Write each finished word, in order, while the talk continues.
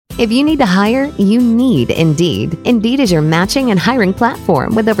If you need to hire, you need Indeed. Indeed is your matching and hiring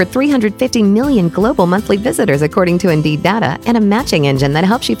platform with over 350 million global monthly visitors according to Indeed data, and a matching engine that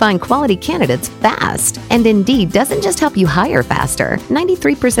helps you find quality candidates fast. And Indeed doesn't just help you hire faster.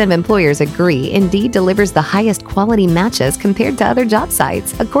 93% of employers agree Indeed delivers the highest quality matches compared to other job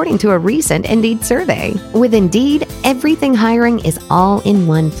sites, according to a recent Indeed survey. With Indeed, everything hiring is all in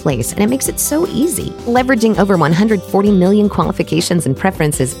one place, and it makes it so easy. Leveraging over 140 million qualifications and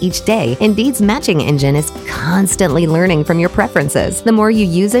preferences each day, Indeed's matching engine is constantly learning from your preferences. The more you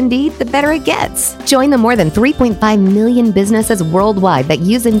use Indeed, the better it gets. Join the more than 3.5 million businesses worldwide that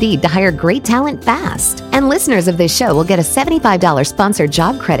use Indeed to hire great talent fast. And listeners of this show will get a $75 sponsored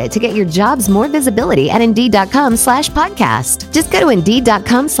job credit to get your jobs more visibility at Indeed.com/podcast. Just go to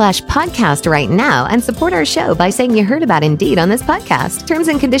Indeed.com/podcast right now and support our show by saying you heard about Indeed on this podcast. Terms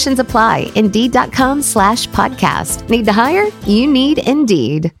and conditions apply. Indeed.com/podcast. Need to hire? You need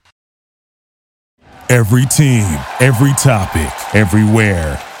Indeed. Every team, every topic,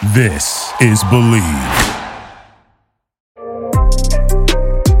 everywhere. This is Believe.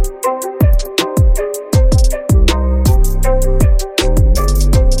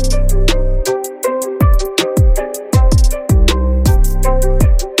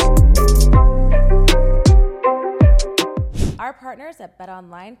 Our partners at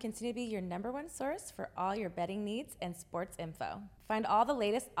BetOnline continue to be your #1 source for all your betting needs and sports info. Find all the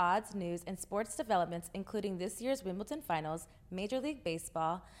latest odds, news, and sports developments, including this year's Wimbledon Finals, Major League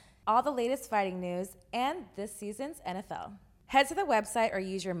Baseball, all the latest fighting news, and this season's NFL. Head to the website or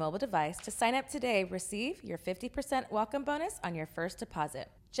use your mobile device to sign up today. Receive your 50% welcome bonus on your first deposit.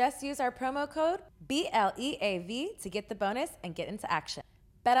 Just use our promo code BLEAV to get the bonus and get into action.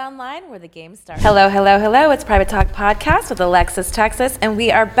 Bet Online, where the game starts. Hello. It's Private Talk Podcast with Alexis, Texas, and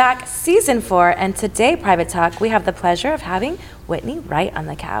we are back season 4. And today, Private Talk, we have the pleasure of having Whitney right on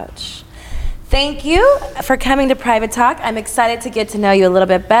the couch. Thank you for coming to Private Talk. I'm excited to get to know you a little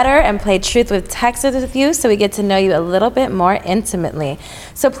bit better and play Truth with Texas with you so we get to know you a little bit more intimately.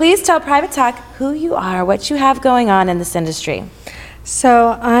 So please tell Private Talk who you are, what you have going on in this industry.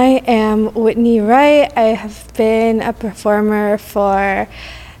 So I am Whitney Wright. I have been a performer for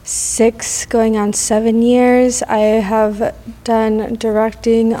 6 going on 7 years. I have done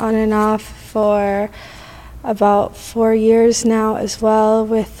directing on and off for about 4 years now as well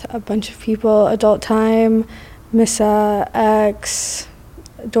with a bunch of people, Adult Time, Missa, X,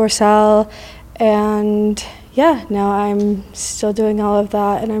 Dorsal, and yeah, now I'm still doing all of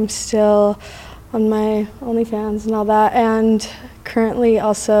that, and I'm still on my OnlyFans and all that, and currently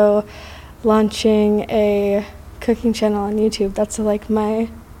also launching a cooking channel on YouTube. That's like my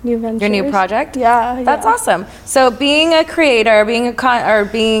new venture. Your new project? Yeah. That's awesome. So being a creator, being a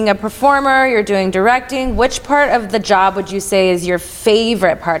performer, you're doing directing. Which part of the job would you say is your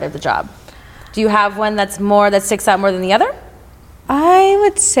favorite part of the job? Do you have one that sticks out more than the other? I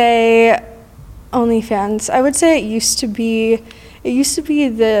would say OnlyFans. I would say it used to be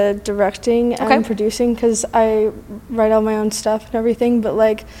the directing and producing, because I write all my own stuff and everything, but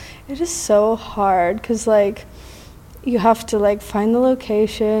like it is so hard because like you have to like find the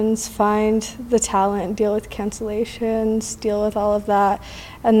locations, find the talent, deal with cancellations, deal with all of that,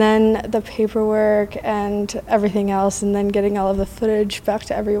 and then the paperwork and everything else, and then getting all of the footage back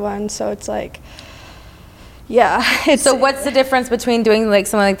to everyone. So it's like, yeah. So what's the difference between doing like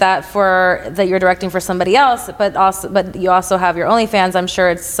something like that that you're directing for somebody else, but you also have your OnlyFans? I'm sure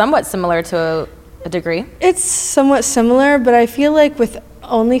it's somewhat similar to a degree. It's somewhat similar, but I feel like with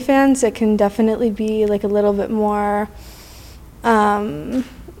OnlyFans it can definitely be like a little bit more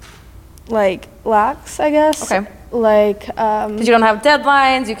like lax, I guess. Okay. Like because you don't have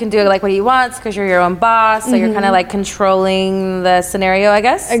deadlines, you can do like what you want because you're your own boss, so you're kind of like controlling the scenario, I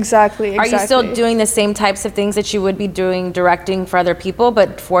guess. Exactly. Are you still doing the same types of things that you would be doing directing for other people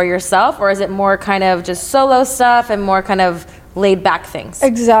but for yourself, or is it more kind of just solo stuff and more kind of laid back things?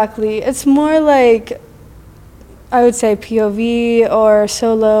 Exactly. It's more like, I would say POV or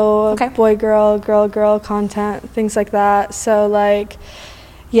solo, boy girl, girl girl content, things like that. So like,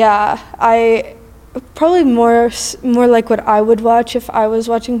 yeah, I probably more like what I would watch if I was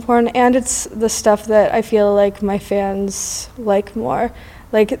watching porn, and it's the stuff that I feel like my fans like more.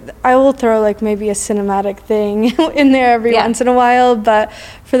 Like I will throw like maybe a cinematic thing in there every once in a while, but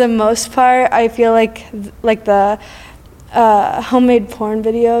for the most part, I feel like the homemade porn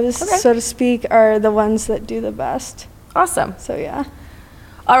videos, so to speak, are the ones that do the best. Awesome. So yeah.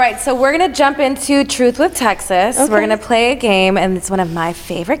 All right, so we're going to jump into Truth with Texas. Okay. We're going to play a game, and it's one of my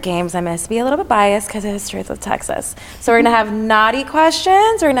favorite games. I must be a little bit biased because it is Truth with Texas. So we're going to have naughty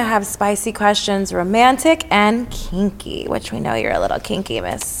questions, we're going to have spicy questions, romantic, and kinky, which we know you're a little kinky,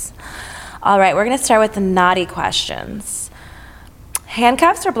 miss. All right, we're going to start with the naughty questions.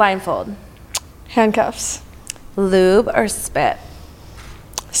 Handcuffs or blindfold? Handcuffs. Lube or spit?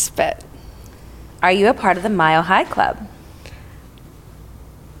 Spit. Are you a part of the Mile High Club?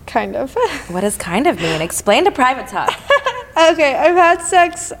 Kind of. What does kind of mean? Explain to Private Talk. Okay, I've had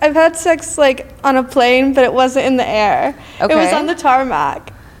sex like on a plane, but it wasn't in the air. Okay. It was on the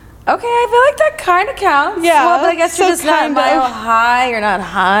tarmac. Okay, I feel like that kind of counts. Yeah. Well, but I guess you're just not mile high. You're not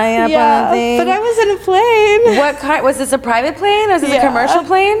high up on the thing. But I was in a plane. What kind? Was this a private plane? Was this a commercial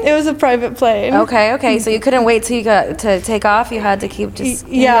plane? It was a private plane. Okay. So you couldn't wait till you got to take off. You had to keep just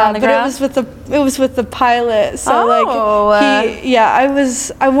on the ground. It was with the pilot. So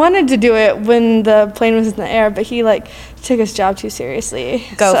I wanted to do it when the plane was in the air, but he took his job too seriously.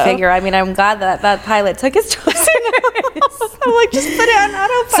 Go figure. I mean, I'm glad that pilot took his job serious. I'm just put it on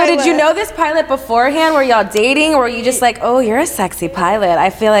autopilot. So did you know this pilot beforehand? Were y'all dating? Or were you just like, oh, you're a sexy pilot? I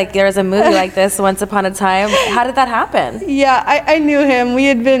feel like there was a movie like this once upon a time. How did that happen? Yeah, I knew him.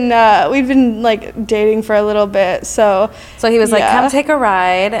 We'd been dating for a little bit. So he was like, come take a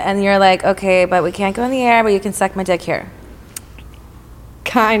ride. And you're like, okay, but we can't go in the air, but you can suck my dick here.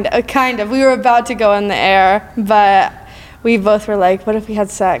 Kind of. We were about to go in the air, but we both were like, what if we had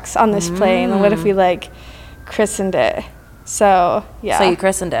sex on this plane? And what if we christened it? So, yeah. So you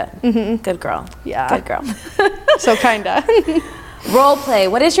christened it. Mm-hmm. Good girl. Yeah. Good girl. So kinda. Role play.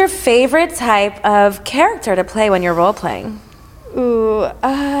 What is your favorite type of character to play when you're role playing? Ooh,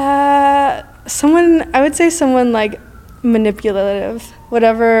 I would say someone manipulative,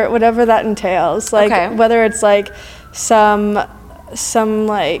 whatever that entails. Whether it's some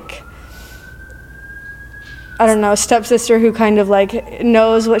I don't know, stepsister who kind of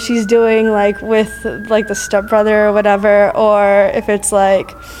knows what she's doing with the stepbrother or whatever, or if it's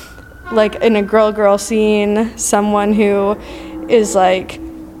in a girl scene, someone who is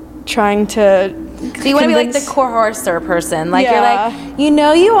trying to So you want to be the coercer person, you're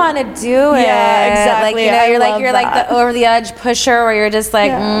you want to do it. Yeah, exactly. You're the over the edge pusher where you're just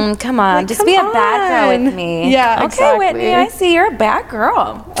come on, just be a bad girl with me. Yeah, okay, exactly. Whitney, I see you're a bad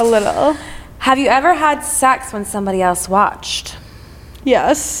girl. A little. Have you ever had sex when somebody else watched?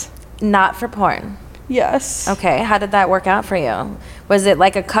 Yes. Not for porn? Yes. Okay, how did that work out for you? Was it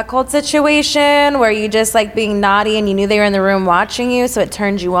like a cuckold situation where you just being naughty and you knew they were in the room watching you, so it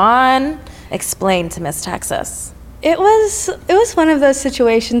turned you on? Explain to Miss Texas. It was one of those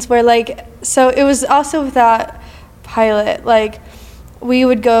situations where so it was also with that pilot, we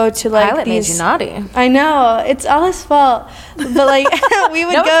would go to pilot made you naughty. I know, it's all his fault. But we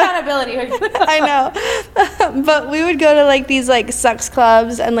would no go accountability. I know. But we would go to these sex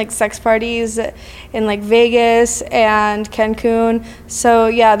clubs and sex parties in Vegas and Cancun. So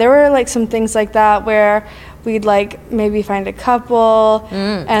yeah, there were some things like that where we'd maybe find a couple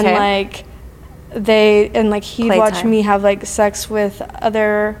and he'd watch me have sex with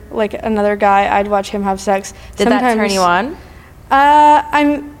another guy. I'd watch him have sex. Did that turn you on?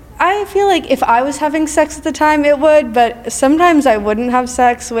 I feel if I was having sex at the time, it would, but sometimes I wouldn't have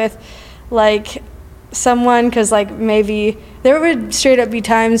sex with someone because maybe there would straight up be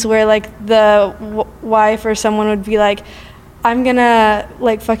times where the wife or someone would be I'm gonna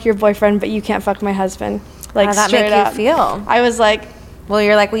fuck your boyfriend, but you can't fuck my husband. How did that make you feel? I was well,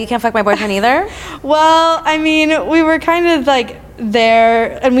 you're well, you can't fuck my boyfriend either? Well, I mean, we were kind of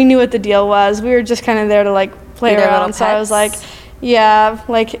there, and we knew what the deal was. We were just kind of there to play around. So I was yeah,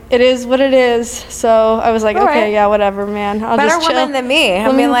 it is what it is. So I was okay, right. Yeah, whatever, man. I'll Better just chill. Woman than me.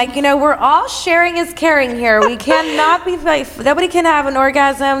 I mean, we're all sharing is caring here. We cannot be nobody can have an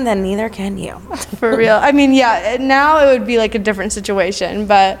orgasm, then neither can you. For real. I mean, yeah. Now it would be a different situation,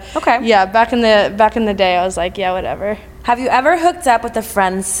 but okay. Yeah, back in the day, I was yeah, whatever. Have you ever hooked up with a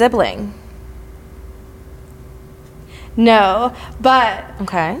friend's sibling? No, but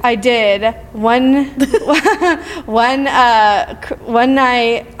okay. I did one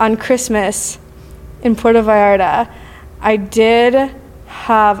night on Christmas in Puerto Vallarta. I did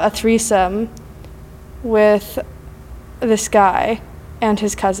have a threesome with this guy and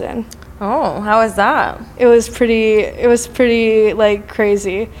his cousin. Oh, how was that? It was pretty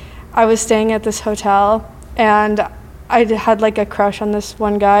crazy. I was staying at this hotel and I had a crush on this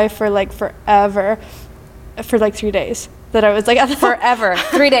one guy for forever. For 3 days. that I was like at the Forever.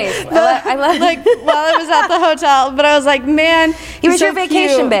 3 days. I love like while I was at the hotel. But I was like, man, he was so your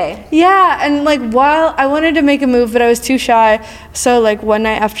vacation cute. bae. Yeah, and like while I wanted to make a move, but I was too shy. So like one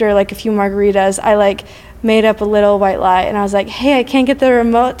night after like a few margaritas, I like made up a little white lie, and I was like, hey, I can't get the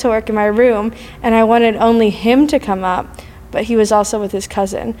remote to work in my room, and I wanted only him to come up, but he was also with his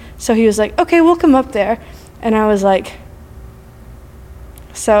cousin. So he was like, okay, we'll come up there. And I was like,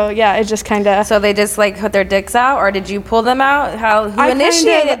 so yeah, it just kind of. So they just like put their dicks out, or did you pull them out? Who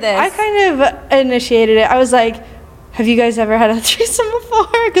initiated this? I kind of initiated it. I was like, have you guys ever had a threesome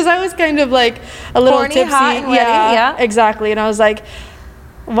before? Because I was kind of like a little horny, tipsy. hot, and ready, yeah, exactly. And I was like,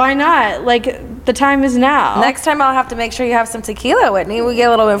 why not? Like, the time is now. Next time I'll have to make sure you have some tequila, Whitney. We get a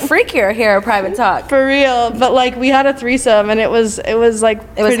little bit freakier here at Private Talk. For real. But like, we had a threesome, and it was like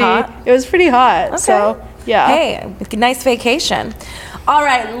it was hot. It was pretty hot. Okay. So yeah. Hey, nice vacation. All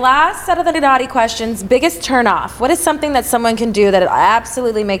right, last set of the naughty questions. Biggest turn off. What is something that someone can do that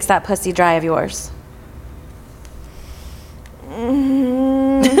absolutely makes that pussy dry of yours?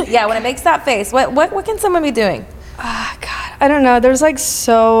 Yeah, when it makes that face, what can someone be doing? God, I don't know. There's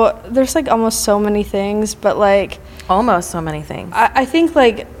like almost so many things, but like Almost so many things. I think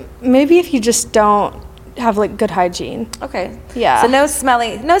like maybe if you just don't have like good hygiene. Okay. Yeah. So no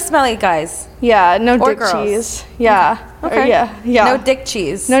smelly guys. Yeah, no Or dick girls. cheese. Yeah. Okay. Or yeah. No dick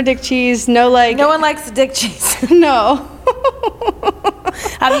cheese. No dick cheese. No like. No one likes dick cheese. No.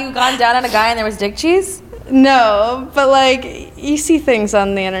 Have you gone down on a guy and there was dick cheese? No, but like you see things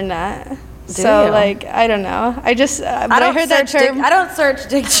on the internet. So you? like I don't know. I just but I heard that term. I don't search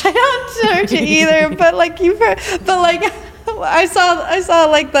dick cheese. I don't search it either. But like I saw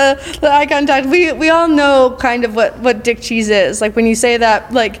like the eye contact. We all know kind of what dick cheese is. Like when you say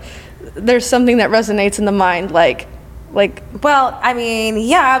that, like there's something that resonates in the mind. Like. Well, I mean,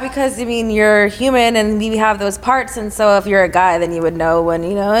 yeah, because I mean you're human and we have those parts, and so if you're a guy, then you would know when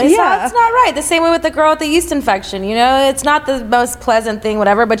it's not right. The same way with the girl with the yeast infection. It's not the most pleasant thing,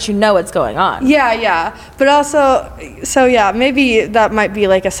 whatever, but you know what's going on. Yeah. But also, so yeah, maybe that might be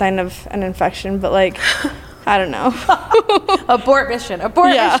like a sign of an infection, but like. I don't know. Abort mission. All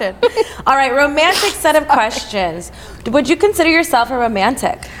right, romantic set of questions. Would you consider yourself a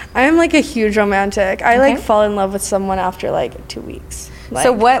romantic? I am like a huge romantic. I like fall in love with someone after like 2 weeks.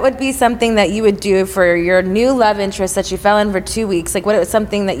 So what would be something that you would do for your new love interest that you fell in for 2 weeks? Like what is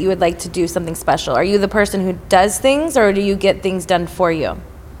something that you would like to do, something special? Are you the person who does things, or do you get things done for you?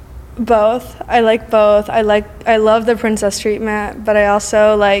 Both. I like both. I love the princess treatment, but I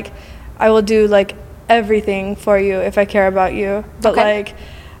also I will do like everything for you if I care about you. But like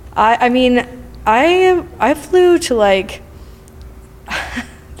I mean I flew to like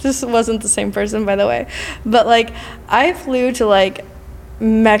this wasn't the same person, by the way, but like I flew to like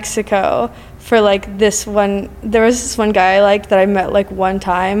Mexico for like this one. There was this one guy I liked that I met like one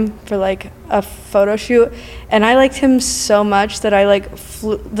time for like a photo shoot, and I liked him so much that I like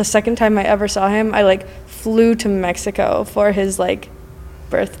flew. The second time I ever saw him, I like flew to Mexico for his like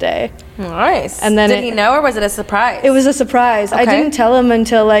birthday. Nice. And then did he know, or was it a surprise? It was a surprise. Okay. I didn't tell him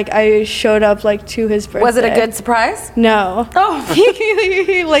until like I showed up like to his birthday. Was it a good surprise? No. Oh.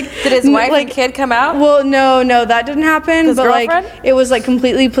 He, like, did his wife and kid come out? Well, no, that didn't happen. His girlfriend? Like it was like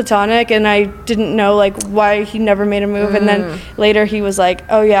completely platonic, and I didn't know like why he never made a move. And then later he was like,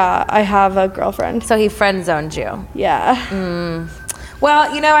 "Oh yeah, I have a girlfriend." So he friend zoned you. Yeah.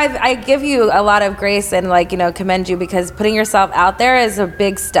 Well, I give you a lot of grace and commend you, because putting yourself out there is a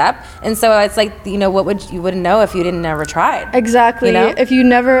big step. And so it's like, what you wouldn't know if you didn't ever tried. Exactly. If you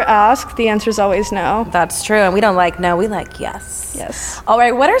never ask, the answer is always no. That's true. And we don't like no, we like yes. Yes. All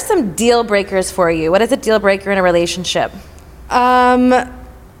right. What are some deal breakers for you? What is a deal breaker in a relationship?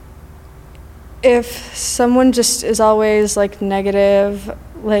 If someone just is always like negative,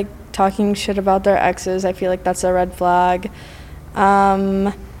 like talking shit about their exes, I feel like that's a red flag.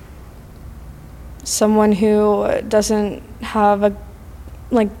 Someone who doesn't have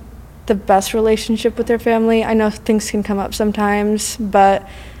the best relationship with their family. I know things can come up sometimes, but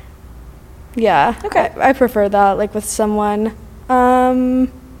yeah. Okay. I prefer that, like with someone.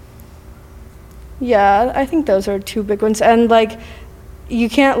 Yeah, I think those are two big ones. And like, you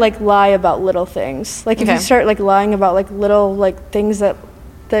can't like lie about little things. Like if you start like lying about like little like things that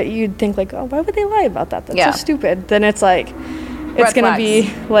you'd think like, oh, why would they lie about that? That's so stupid. Then it's like, it's going to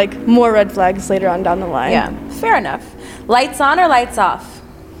be like more red flags later on down the line. Yeah, fair enough. Lights on or lights off?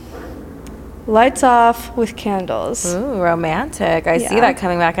 Lights off with candles. Ooh, romantic. I see that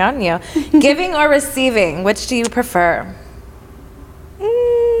coming back on you. Giving or receiving, which do you prefer?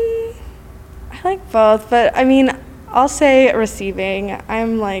 I like both, but I mean, I'll say receiving.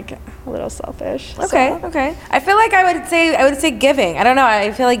 I'm like a little selfish. Okay, so. okay. I feel like I would say giving. I don't know.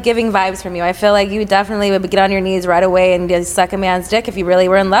 I feel like giving vibes from you. I feel like you definitely would get on your knees right away and just suck a man's dick if you really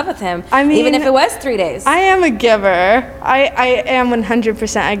were in love with him. I mean, even if it was 3 days. I am a giver. I am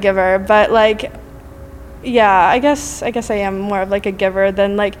 100% a giver, but like, yeah, I guess I am more of like a giver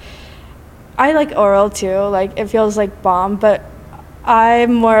than like. I like oral too. Like it feels like bomb, but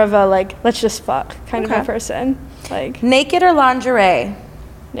I'm more of a like let's just fuck kind of a person. Like naked or lingerie?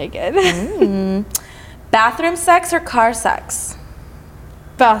 Naked. Bathroom sex or car sex?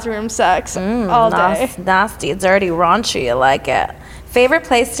 Bathroom sex all day. Nasty, dirty, raunchy. You like it. Favorite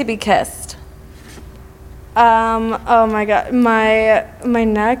place to be kissed? Oh my god, my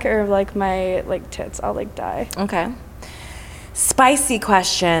neck or like my like tits. I'll like die. Okay. Spicy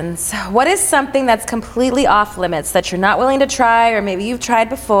questions. What is something that's completely off limits that you're not willing to try, or maybe you've tried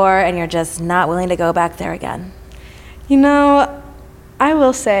before and you're just not willing to go back there again? You know, I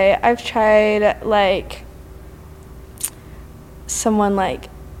will say I've tried like someone like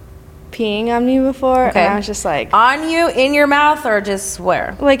peeing on me before, and I was just like, on you, in your mouth, or just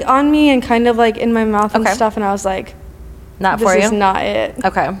where? Like on me and kind of like in my mouth and stuff, and I was like, not for you. This is not it.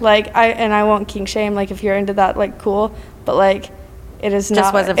 Okay. Like I won't kink shame. Like if you're into that, like cool, but like it is just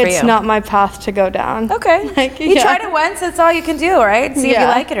not. Wasn't for it's you. not my path to go down. Okay. Like, you tried it once. That's all you can do, right? See if you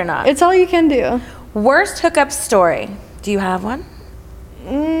like it or not. It's all you can do. Worst hookup story. Do you have one?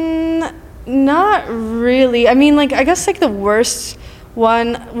 Not really. I mean, like I guess like the worst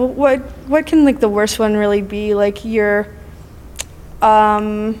one. What can like the worst one really be? Like your, I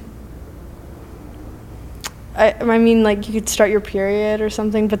mean, like you could start your period or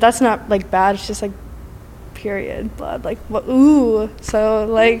something, but that's not like bad. It's just like period blood. Like what? Ooh. So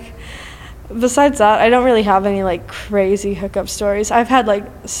like, besides that, I don't really have any like crazy hookup stories. I've had like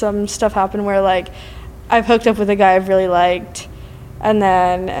some stuff happen where like I've hooked up with a guy I've really liked, and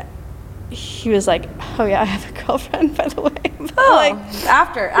then he was like, "Oh yeah, I have a girlfriend, by the way." Like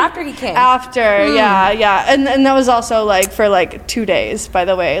after he came. Yeah, and that was also like for like 2 days, by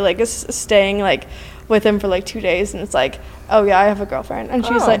the way. Like staying like with him for like 2 days, and it's like, "Oh yeah, I have a girlfriend," and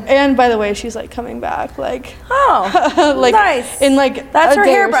she's like, and by the way, she's like coming back, like like nice. in like that's a her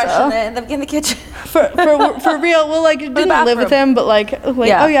day hairbrush so. in the kitchen. for real. Well, like didn't live with him, but like oh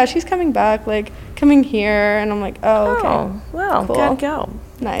yeah, she's coming back, like coming here, and I'm like, oh okay, well, cool. good go.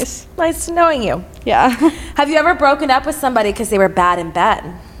 Nice knowing you. Yeah. Have you ever broken up with somebody because they were bad in bed?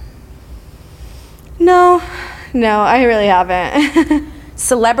 No, I really haven't.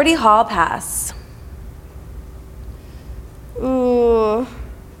 Celebrity hall pass. Ooh,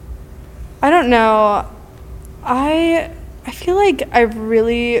 I don't know. I feel like I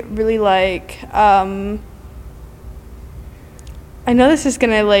really like. I know this is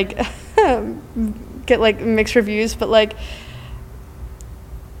gonna like get like mixed reviews, but like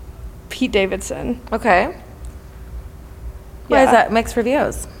Pete Davidson. Okay. Why is that mixed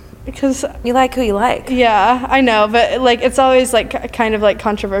reviews? Because you like who you like. Yeah, I know, but like it's always like kind of like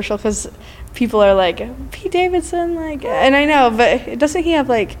controversial because people are like Pete Davidson, like, and I know, but doesn't he have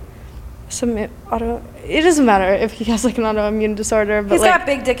like some it doesn't matter if he has like an autoimmune disorder, but he's got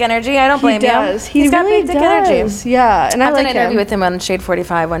big dick energy. I don't blame him. He's got really big dick energy. Yeah, and I like him. I did an interview with him on Shade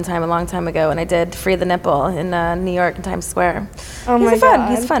 45 one time, a long time ago, and I did Free the Nipple in New York in Times Square. Oh my god,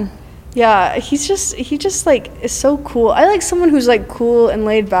 he's fun. Yeah, he just like is so cool. I like someone who's like cool and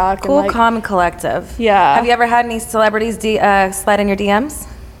laid back. Cool, and, like, calm, and collective. Yeah. Have you ever had any celebrities slide in your DMs?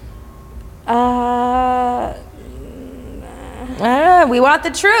 We want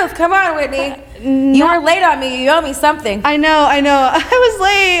the truth. Come on, Whitney. You were late on me. You owe me something. I know. I was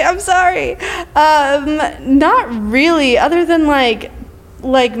late. I'm sorry. Not really. Other than like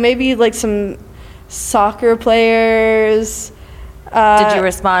maybe like some soccer players. Did you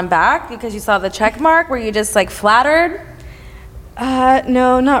respond back because you saw the check mark? Were you just like flattered?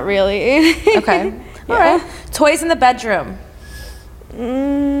 No, not really. Okay. Yeah. All right. Toys in the bedroom.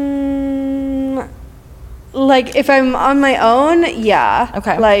 Like if I'm on my own, yeah.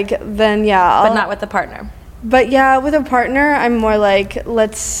 Okay. Like then yeah. But not with a partner. But yeah, with a partner, I'm more like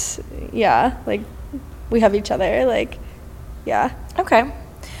like we have each other, like yeah. Okay.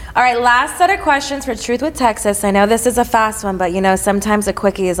 All right, last set of questions for Truth with Texas. I know this is a fast one, but you know, sometimes a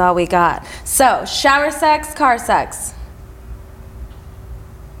quickie is all we got. So, shower sex, car sex?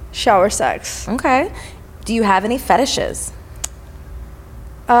 Shower sex. Okay. Do you have any fetishes?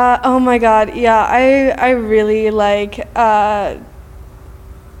 Oh my god, yeah, I really like,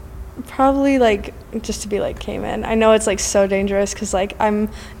 probably like, just to be like Cayman. I know it's like so dangerous because like I'm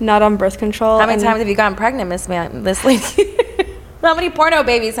not on birth control. How many times have you gotten pregnant, this lady? How many porno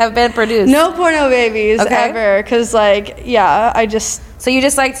babies have been produced? No porno babies ever, because like, yeah, I just. So you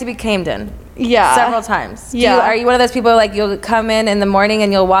just like to be camed in? Yeah. Several times? Yeah. Are you one of those people like you'll come in the morning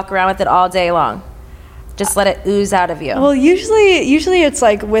and you'll walk around with it all day long? Just let it ooze out of you? Well, usually it's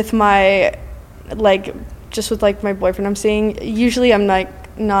like with my, like, just with like my boyfriend I'm seeing. Usually I'm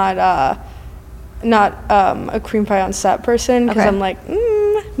like not a cream pie on set person, because I'm like,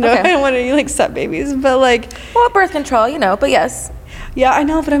 no, I don't want any like set babies, but like. Well, birth control, but yes. Yeah, I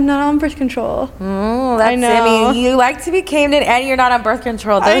know, but I'm not on birth control. I know. I mean, you like to be camed in and you're not on birth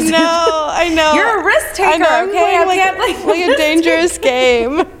control. I know. You're a risk taker, I know, okay? I can't like a dangerous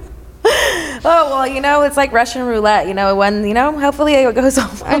game. Oh, well, it's like Russian roulette, when, hopefully it goes all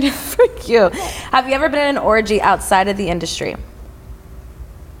for you. Have you ever been in an orgy outside of the industry?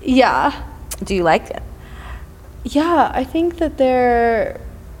 Yeah. Do you like it? Yeah, I think that they're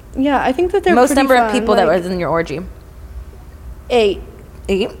Most number fun. Of people that was in your orgy? 8.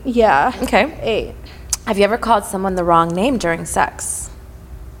 8? Yeah. Okay. 8. Have you ever called someone the wrong name during sex?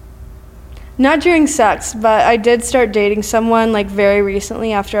 Not during sex, but I did start dating someone like very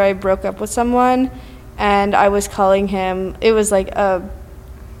recently after I broke up with someone, and I was calling him, it was like a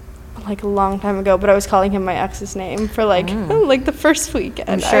long time ago, but I was calling him my ex's name for like the first weekend.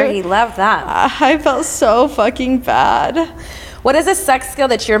 I'm sure he loved that. I felt so fucking bad. What is a sex skill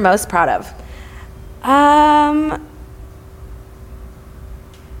that you're most proud of?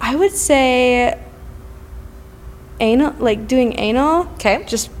 I would say anal, like doing anal. Okay.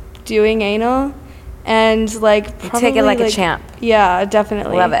 Just doing anal, and like probably take it like a champ. Yeah,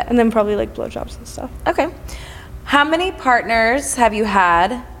 definitely. Love it. And then probably like blowjobs and stuff. Okay. How many partners have you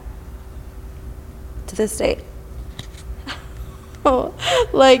had to this date? Oh,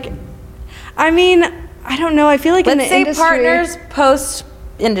 like, I mean, I don't know. I feel like in the industry. Let's say partners post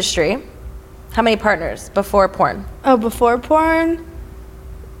industry. How many partners before porn? Oh, before porn?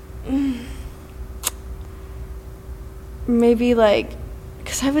 Maybe like,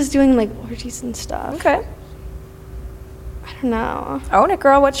 because I was doing like orgies and stuff. Okay. I don't know. Own it,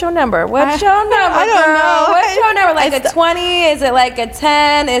 girl. What's your number? What's your number, I don't girl? know. What's your number? Like a 20? Is it like a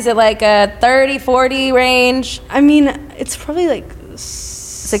 10? Is it like a 30, 40 range? I mean, it's probably like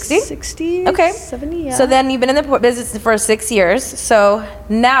 60? 60? Okay. 70, yeah. So then you've been in the business for 6 years. So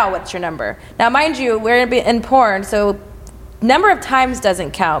now what's your number? Now, mind you, we're in porn, so number of times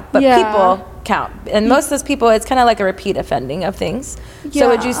doesn't count, but people count. And most of those people, it's kind of like a repeat offending of things. Yeah. So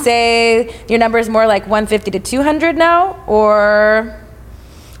would you say your number is more like 150 to 200 now, or?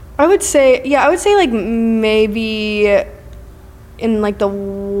 I would say like maybe in like the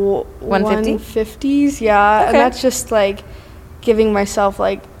 150s, yeah. Okay. And that's just like giving myself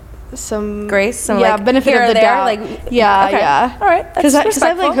like some grace, some benefit of the doubt. Like, yeah, okay. yeah. All right, because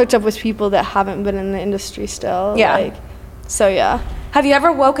I've like hooked up with people that haven't been in the industry still. Yeah. Like, so yeah. Have you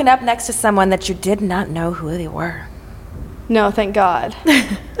ever woken up next to someone that you did not know who they were? No, thank God.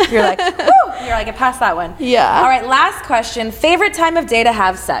 You're like, woo! You're like, I passed that one. Yeah. All right, last question. Favorite time of day to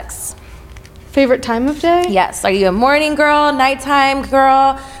have sex? Favorite time of day? Yes. Are you a morning girl, nighttime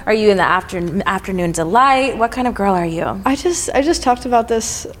girl? Are you in the afternoon delight? What kind of girl are you? I just talked about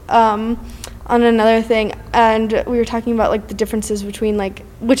this on another thing, and we were talking about like the differences between like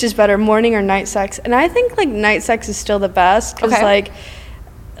which is better, morning or night sex. And I think like night sex is still the best, because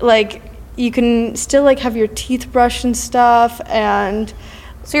like you can still like have your teeth brushed and stuff, and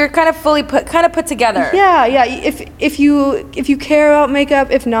so you're kind of put together. Yeah. If you care about makeup,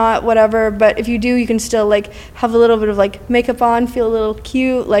 if not, whatever. But if you do, you can still like have a little bit of like makeup on, feel a little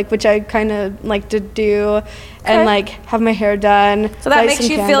cute, like, which I kind of like to do, and like have my hair done. So that makes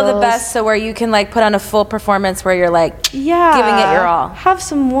you feel the best. So where you can like put on a full performance where you're like giving it your all. Have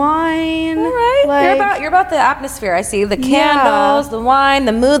some wine. All right. Like, you're about the atmosphere. I see the candles, the wine,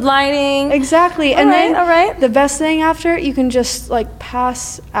 the mood lighting. Exactly. All right. The best thing after, you can just like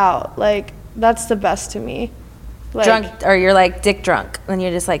pass out. Like, that's the best to me. Like, drunk, or you're like dick drunk, and you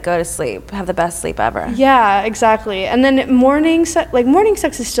just like go to sleep, have the best sleep ever. Yeah, exactly. And then morning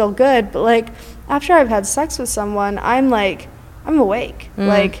sex is still good, but like after I've had sex with someone, I'm awake.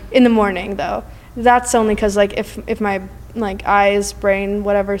 Like in the morning though. That's only because like if my like eyes, brain,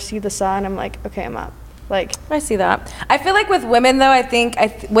 whatever see the sun, I'm like, okay, I'm up. Like, I see that. I feel like with women though, I think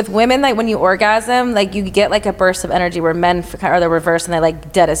with women, like when you orgasm, like you get like a burst of energy, where men are the reverse and they're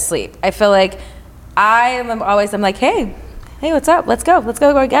like dead asleep. I feel like I'm like, hey, what's up? Let's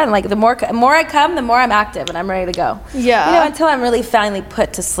go again. Like the more I come, the more I'm active and I'm ready to go. Yeah. Until I'm really finally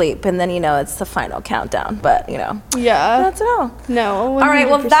put to sleep, and then it's the final countdown. But Yeah. That's it all. No. 100%. All right.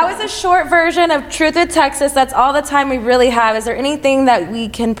 Well, that was a short version of Truth with Texas. That's all the time we really have. Is there anything that we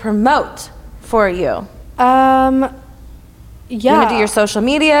can promote for you? You want to do your social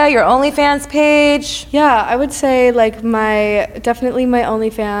media, your OnlyFans page? Yeah, I would say like definitely my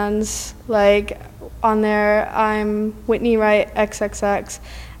OnlyFans. Like on there, I'm Whitney Wright XXX,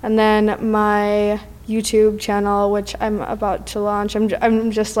 and then my YouTube channel, which I'm about to launch.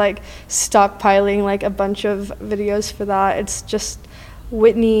 I'm just like stockpiling like a bunch of videos for that. It's just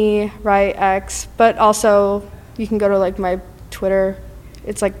Whitney Wright X, but also you can go to like my Twitter.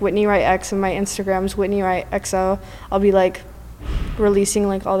 It's like Whitney Wright X, and my Instagram's Whitney Wright XO. I'll be like releasing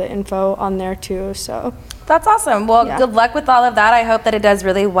like all the info on there too. So that's awesome. Well, good luck with all of that. I hope that it does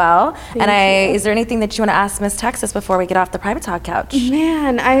really well. Thank you. Is there anything that you want to ask Miss Texas before we get off the private talk couch?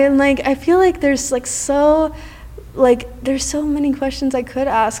 Man, I feel like there's there's so many questions I could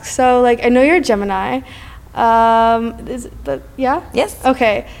ask. So like I know you're a Gemini. Is that yeah? Yes.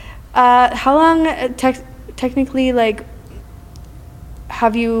 Okay. How long technically like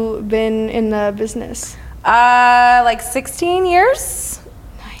have you been in the business? Like 16 years.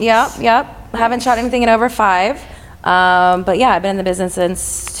 Nice. Yep. Nice. Haven't shot anything in over 5. But yeah, I've been in the business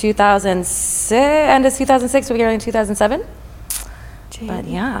since 2006, end of 2006, we began in 2007.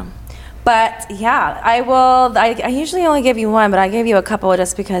 Dang. But yeah, I will. I usually only give you one, but I gave you a couple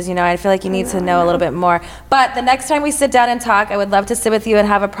just because, I feel like you need to know a little bit more. But the next time we sit down and talk, I would love to sit with you and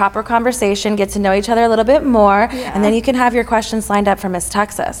have a proper conversation, get to know each other a little bit more, and then you can have your questions lined up for Miss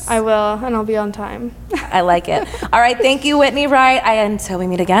Texas. I will, and I'll be on time. I like it. All right, thank you, Whitney Wright, until we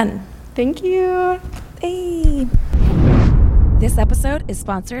meet again. Thank you. Hey. This episode is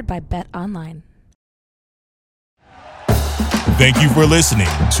sponsored by Bet Online. Thank you for listening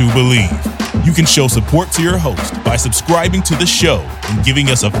to Believe. You can show support to your host by subscribing to the show and giving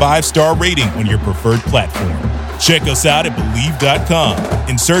us a 5-star rating on your preferred platform. Check us out at Believe.com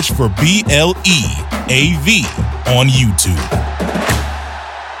and search for BLEAV on YouTube.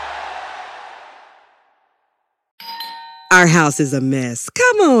 Our house is a mess.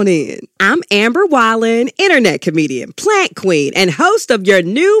 Come on in. I'm Amber Wallen, internet comedian, plant queen, and host of your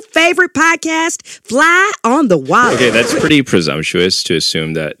new favorite podcast, Fly on the Wallen. Okay, that's pretty presumptuous to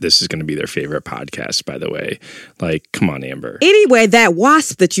assume that this is going to be their favorite podcast, by the way. Like, come on, Amber. Anyway, that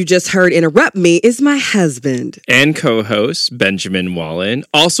wasp that you just heard interrupt me is my husband. And co-host, Benjamin Wallen,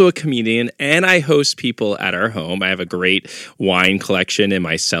 also a comedian, and I host people at our home. I have a great wine collection in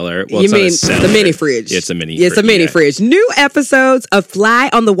my cellar. Well, you mean the mini fridge? It's a mini fridge. It's a mini fridge. New episodes of Fly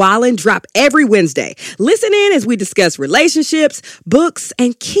on the Wallen drop every Wednesday. Listen in as we discuss relationships, books,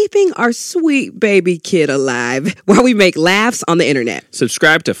 and keeping our sweet baby kid alive while we make laughs on the internet.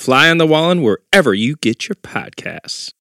 Subscribe to Fly on the Wallen wherever you get your podcasts.